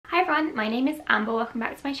everyone, my name is Amber, welcome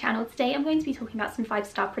back to my channel. Today I'm going to be talking about some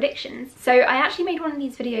 5-star predictions. So I actually made one of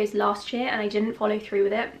these videos last year and I didn't follow through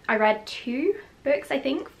with it. I read 2 books I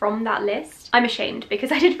think from that list. I'm ashamed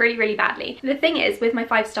because I did really badly. The thing is, with my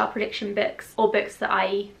 5-star prediction books, or books that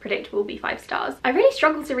I predict will be 5 stars, I really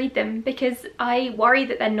struggle to read them because I worry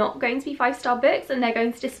that they're not going to be 5-star books and they're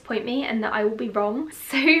going to disappoint me and that I will be wrong.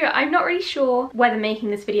 So I'm not really sure whether making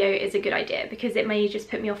this video is a good idea because it may just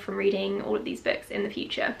put me off from reading all of these books in the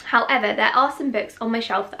future. However, there are some books on my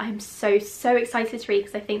shelf that I'm so excited to read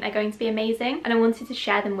because I think they're going to be amazing and I wanted to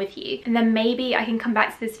share them with you. And then maybe I can come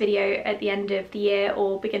back to this video at the end of the year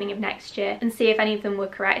or beginning of next year and see if any of them were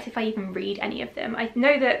correct, if I even read any of them. I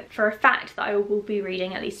know that for a fact that I will be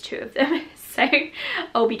reading at least 2 of them, so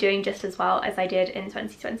I'll be doing just as well as I did in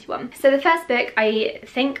 2021. So the first book I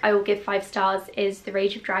think I will give 5 stars is The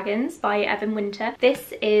Rage of Dragons by Evan Winter.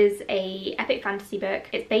 This is a epic fantasy book.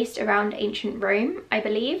 It's based around ancient Rome, I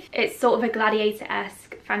believe. It's sort of a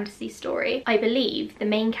gladiator-esque fantasy story. I believe the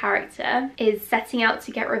main character is setting out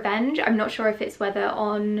to get revenge. I'm not sure if it's whether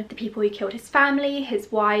on the people who killed his family,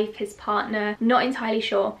 his wife, his partner, not entirely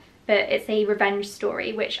sure, but it's a revenge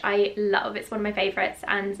story which I love. It's one of my favourites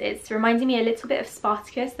and it's reminding me a little bit of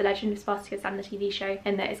Spartacus, The Legend of Spartacus and the TV show,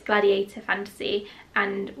 in that it's gladiator fantasy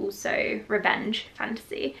and also revenge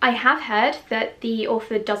fantasy. I have heard that the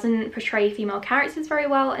author doesn't portray female characters very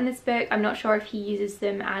well in this book. I'm not sure if he uses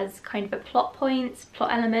them as kind of a plot point,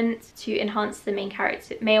 plot element to enhance the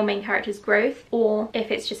male main character's growth, or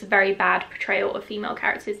if it's just a very bad portrayal of female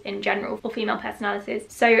characters in general or female personalities.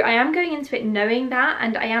 So I am going into it knowing that,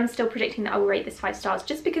 and I am still predicting that I will rate this 5 stars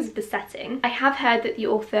just because of the setting. I have heard that the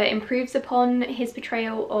author improves upon his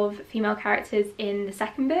portrayal of female characters in the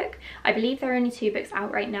second book. I believe there are only 2 books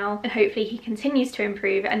out right now and hopefully he continues to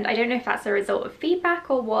improve, and I don't know if that's a result of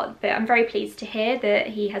feedback or what, but I'm very pleased to hear that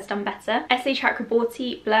he has done better. S.A.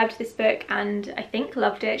 Chakraborty blurbed this book and I think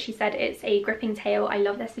loved it. She said it's a gripping tale. I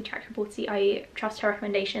love S.A. Chakraborty. I trust her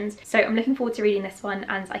recommendations, so I'm looking forward to reading this one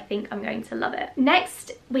and I think I'm going to love it.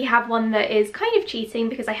 Next we have one that is kind of cheating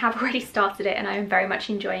because I have already started it and I am very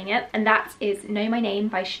much enjoying it, and that is Know My Name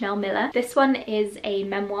by Chanel Miller. This one is a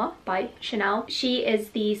memoir by Chanel. She is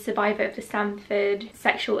the survivor of the Stanford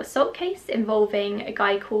sexual assault case involving a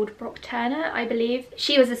guy called Brock Turner, I believe.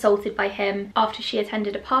 She was assaulted by him after she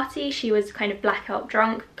attended a party. She was kind of blackout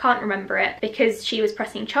drunk, can't remember it. Because she was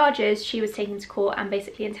pressing charges, she was taken to court and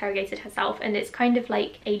basically interrogated herself, and it's kind of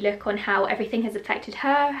like a look on how everything has affected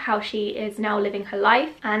her, how she is now living her life,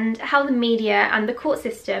 and how the media and the court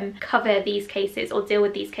system cover these cases or deal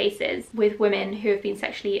with these cases with women who have been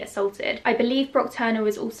sexually assaulted. I believe Brock Turner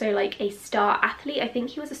was also like a star athlete. I think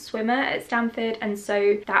he was a swimmer at Stanford, and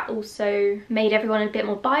so that also made everyone a bit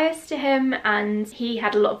more biased to him and he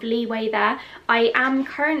had a lot of leeway there. I am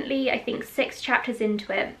currently, I think, 6 chapters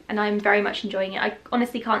into it and I'm very much enjoying it. I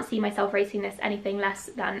honestly can't see myself rating this anything less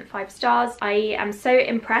than 5 stars. I am so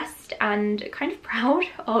impressed and kind of proud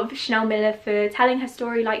of Chanel Miller for telling her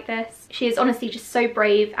story like this. She is honestly just so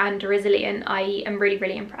brave and resilient. I am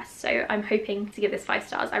really impressed, so I'm hoping to give this 5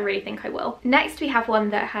 stars. I really think I will. Next we have one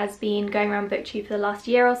that has been going around BookTube for the last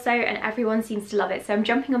year or so and everyone seems to love it, so I'm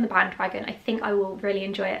jumping on the bandwagon. I think I will really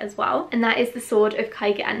enjoy it as well, and that is The Sword of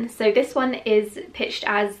Kaigen. So this one is pitched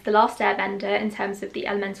as The Last Airbender in terms of the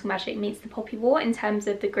elemental magic meets the Poppy War in terms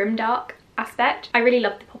of the grimdark aspect. I really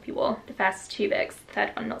loved the Poppy War, the first 2 books, the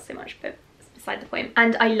third one not so much, but beside the point.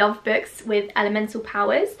 And I love books with elemental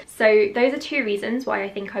powers, so those are 2 reasons why I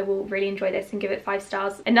think I will really enjoy this and give it 5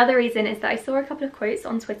 stars. Another reason is that I saw a couple of quotes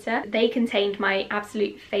on Twitter. They contained my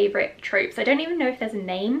absolute favourite tropes. I don't even know if there's a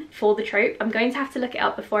name for the trope. I'm going to have to look it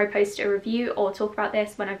up before I post a review or talk about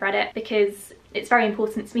this when I've read it, because it's very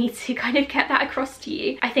important to me to kind of get that across to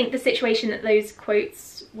you. I think the situation that those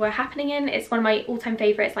quotes were happening in is one of my all-time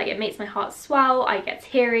favourites. Like, it makes my heart swell, I get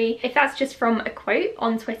teary. If that's just from a quote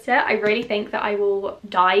on Twitter, I really think that I will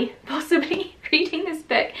die possibly reading this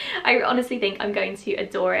book. I honestly think I'm going to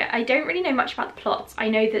adore it. I don't really know much about the plot. I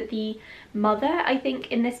know that the mother, I think,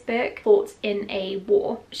 in this book fought in a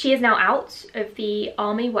war. She is now out of the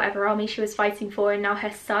army, whatever army she was fighting for, and now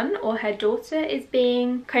her son or her daughter is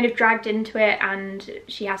being kind of dragged into it and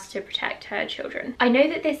she has to protect her children. I know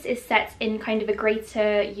that this is set in kind of a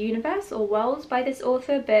greater universe or world by this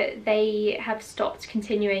author, but they have stopped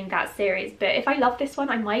continuing that series. But if I love this one,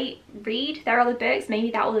 I might read their other books.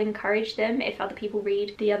 Maybe that will encourage them, if other people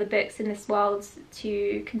read the other books in this world,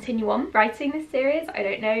 to continue on writing this series. I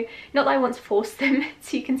don't know. Not that I want to force them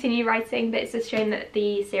to continue writing, but it's a shame that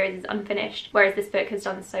the series is unfinished, whereas this book has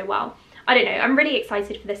done so well. I don't know, I'm really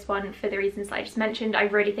excited for this one for the reasons that I just mentioned. I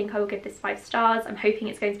really think I will give this 5 stars. I'm hoping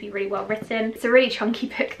it's going to be really well written. It's a really chunky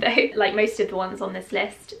book though, like most of the ones on this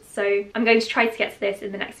list, so I'm going to try to get to this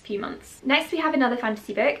in the next few months. Next we have another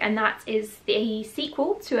fantasy book, and that is the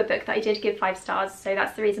sequel to a book that I did give 5 stars, so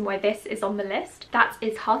that's the reason why this is on the list. That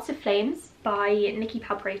is Heart of Flames by Nikki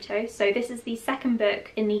Palparato. So this is the second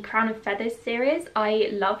book in the Crown of Feathers series. I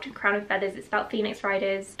loved Crown of Feathers. It's about Phoenix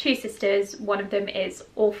Riders, 2 sisters. One of them is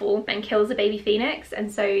awful and kills a baby phoenix,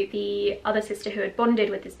 and so the other sister who had bonded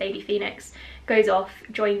with this baby phoenix goes off,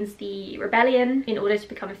 joins the rebellion in order to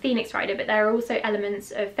become a Phoenix Rider. But there are also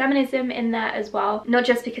elements of feminism in there as well, not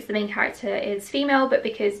just because the main character is female, but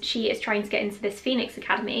because she is trying to get into this Phoenix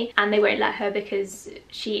Academy and they won't let her because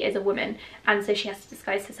she is a woman, and so she has to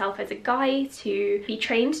disguise herself as a guy to be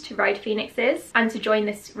trained to ride phoenixes and to join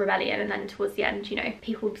this rebellion. And then towards the end, you know,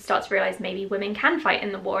 people start to realize maybe women can fight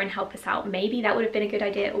in the war and help us out. Maybe that would have been a good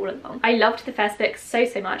idea all along. I loved the first book so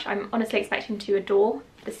much. I'm honestly expecting to adore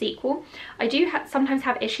the sequel. I do sometimes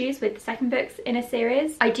have issues with the second books in a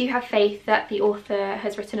series. I do have faith that the author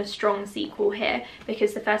has written a strong sequel here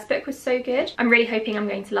because the first book was so good. I'm really hoping I'm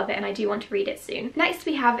going to love it, and I do want to read it soon. Next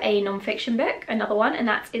we have a non-fiction book, another one, and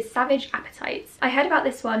that is Savage Appetites. I heard about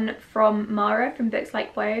this one from Mara from Books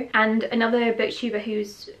Like Woe, and another booktuber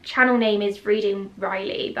whose channel name is Reading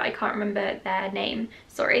Riley, but I can't remember their name.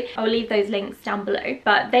 Sorry, I'll leave those links down below.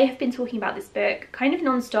 But they have been talking about this book kind of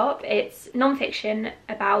non-stop. It's non-fiction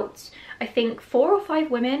about, I think, 4 or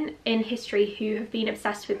 5 women in history who have been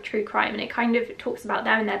obsessed with true crime, and it kind of talks about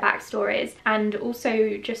them and their backstories, and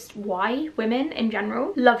also just why women in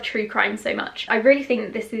general love true crime so much. I really think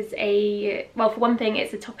that this is well, for one thing,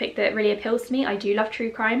 it's a topic that really appeals to me. I do love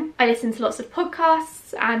true crime. I listen to lots of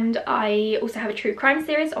podcasts, and I also have a true crime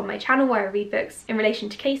series on my channel where I read books in relation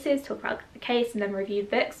to cases, talk about the case, and then review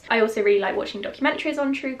books. I also really like watching documentaries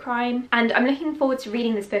on true crime, and I'm looking forward to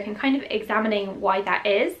reading this book and kind of examining why that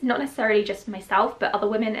is, not necessarily just myself but other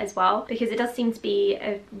women as well, because it does seem to be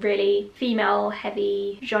a really female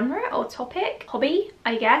heavy genre or topic, hobby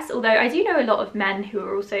I guess, although I do know a lot of men who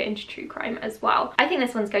are also into true crime as well. I think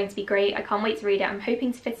this one's going to be great. I can't wait to read it. I'm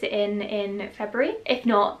hoping to fit it in February. If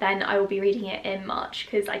not, then I will be reading it in March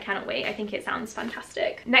because I cannot wait. I think it sounds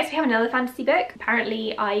fantastic. Next we have another fantasy book.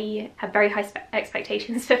 Apparently I have very high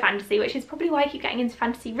expectations for fantasy, which is probably why I keep getting into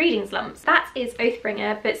fantasy reading slumps. That is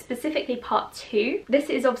Oathbringer, but specifically part 2. This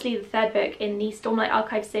is obviously the 3rd book in the Stormlight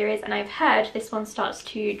Archive series, and I've heard this one starts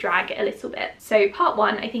to drag a little bit. So part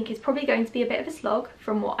 1 I think is probably going to be a bit of a slog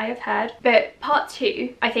from what I have heard, but part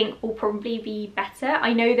 2 I think will probably be better.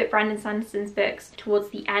 I know that Brandon Sanderson's books towards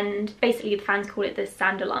the end, basically the fans call it the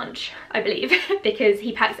Sanderlanche, I believe, because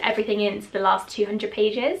he packs everything into the last 200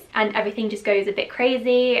 pages and everything just goes a bit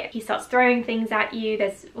crazy. He starts throwing things at you.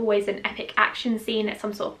 There's always an epic action scene at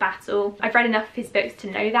some sort of battle. I've read enough of his books to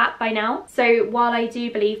know that by now. So while I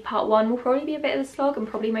do believe part 1 will probably be a bit of a slog, and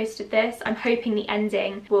probably most of this, I'm hoping the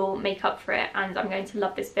ending will make up for it and I'm going to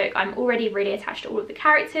love this book. I'm already really attached to all of the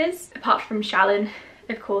characters, apart from Shalyn.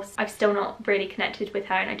 Of course, I've still not really connected with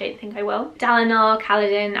her, and I don't think I will. Dalinar,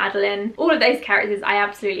 Kaladin, Adolin, all of those characters I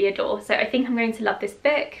absolutely adore. So I think I'm going to love this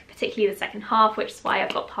book, particularly the second half, which is why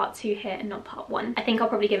I've got part 2 here and not part 1. I think I'll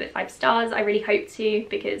probably give it 5 stars. I really hope to,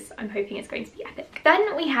 because I'm hoping it's going to be epic.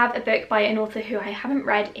 Then we have a book by an author who I haven't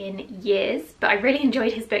read in years, but I really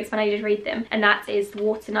enjoyed his books when I did read them, and that is The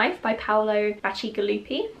Water Knife by Paolo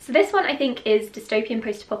Bacigalupi. So this one I think is dystopian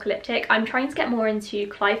post-apocalyptic. I'm trying to get more into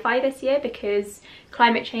cli-fi this year because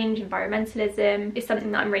climate change, environmentalism is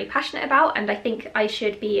something that I'm really passionate about, and I think I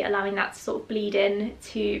should be allowing that to sort of bleed in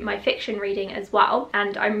to my fiction reading as well.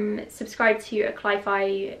 And I'm subscribed to a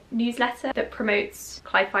cli-fi newsletter that promotes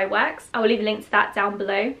cli-fi works. I will leave a link to that down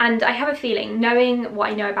below. And I have a feeling, knowing what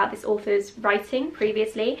I know about this author's writing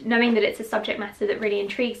previously, knowing that it's a subject matter that really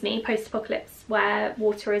intrigues me, post-apocalypse where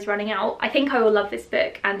water is running out, I think I will love this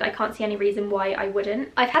book, and I can't see any reason why I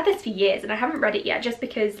wouldn't. I've had this for years and I haven't read it yet, just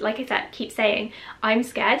because, like I said, keep saying, I'm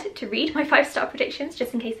scared to read my 5-star predictions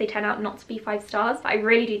just in case they turn out not to be 5 stars. But I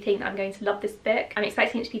really do think that I'm going to love this book. I'm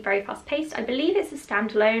expecting it to be very fast paced. I believe it's a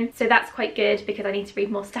standalone, so that's quite good because I need to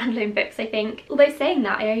read more standalone books, I think. Although saying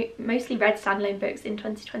that, I mostly read standalone books in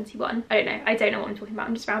 2021. I don't know what I'm talking about,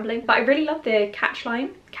 I'm just rambling. But I really love the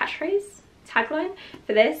catchphrase tagline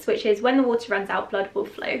for this, which is "When the water runs out, blood will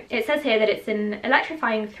flow." It says here that it's an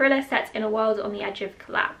electrifying thriller set in a world on the edge of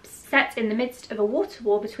collapse, set in the midst of a water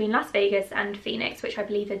war between Las Vegas and Phoenix, which I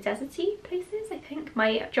believe are deserty places. I think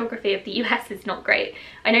my geography of the US is not great.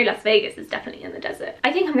 I know Las Vegas is definitely in the desert.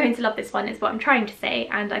 I think I'm going to love this one is what I'm trying to say,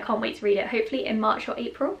 and I can't wait to read it, hopefully in March or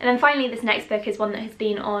April. And then finally, this next book is one that has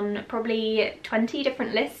been on probably 20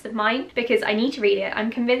 different lists of mine because I need to read it. I'm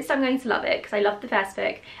convinced I'm going to love it because I loved the first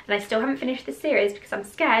book, and I still haven't finished this series because I'm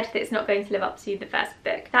scared that it's not going to live up to the first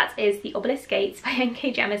book. That is The Obelisk Gates by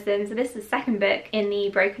N.K. Jemisin. So this is the second book in the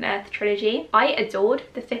Broken Earth trilogy. I adored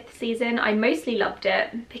the 5th season. I mostly loved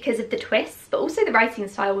it because of the twists, but also the writing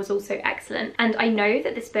style was also excellent. And I know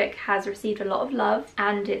that this book has received a lot of love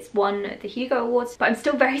and it's won the Hugo Awards, but I'm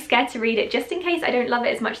still very scared to read it just in case I don't love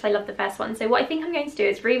it as much as I love the first one. So what I think I'm going to do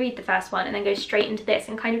is reread the first one and then go straight into this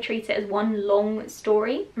and kind of treat it as one long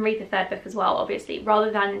story, and read the third book as well, obviously,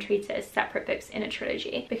 rather than treat it as separate books in a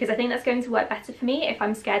trilogy, because I think that's going to work better for me if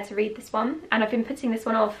I'm scared to read this one. And I've been putting this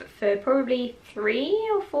one off for probably 3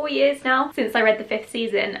 or 4 years now since I read the 5th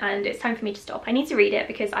season, and it's time for me to stop. I need to read it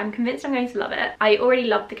because I'm convinced I'm going to love it. I already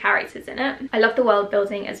love the characters in it. I love the world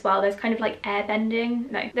building as well. There's kind of like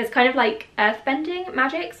there's kind of like earthbending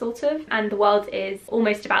magic, sort of, and the world is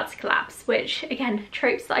almost about to collapse, which again,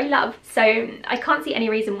 tropes that I love. So I can't see any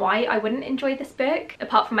reason why I wouldn't enjoy this book,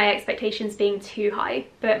 apart from my expectations being too high.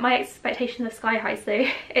 But my expectations are sky high, so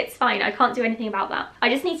it's fine. I can't do anything about that. I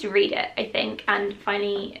just need to read it, I think, and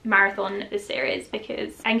finally marathon the series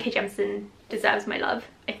because N.K. Jemisin deserves my love,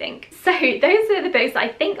 I think. So those are the books that I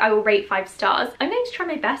think I will rate 5 stars. I'm going to try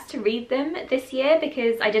my best to read them this year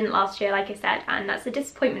because I didn't last year, like I said, and that's a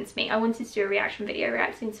disappointment to me. I wanted to do a reaction video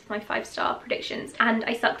reacting to my 5-star predictions and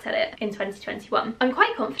I sucked at it in 2021. I'm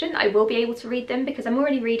quite confident that I will be able to read them because I'm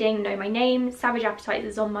already reading Know My Name, Savage Appetite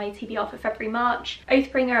is on my TBR for February, March,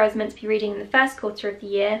 Oathbringer I was meant to be reading in the first quarter of the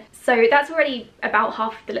year, so that's already about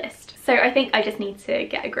half of the list. So I think I just need to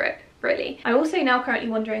get a grip, really. I'm also now currently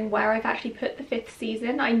wondering where I've actually put the 5th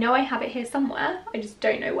season. I know I have it here somewhere, I just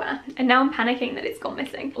don't know where. And now I'm panicking that it's gone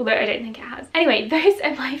missing, although I don't think it has. Anyway, those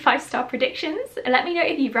are my 5-star predictions. Let me know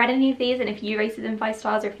if you've read any of these and if you rated them 5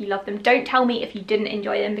 stars or if you love them. Don't tell me if you didn't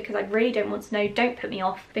enjoy them because I really don't want to know. Don't put me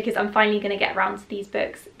off because I'm finally going to get around to these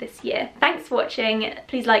books this year. Thanks for watching.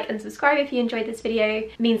 Please like and subscribe if you enjoyed this video.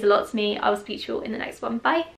 It means a lot to me. I will speak to you all in the next one. Bye!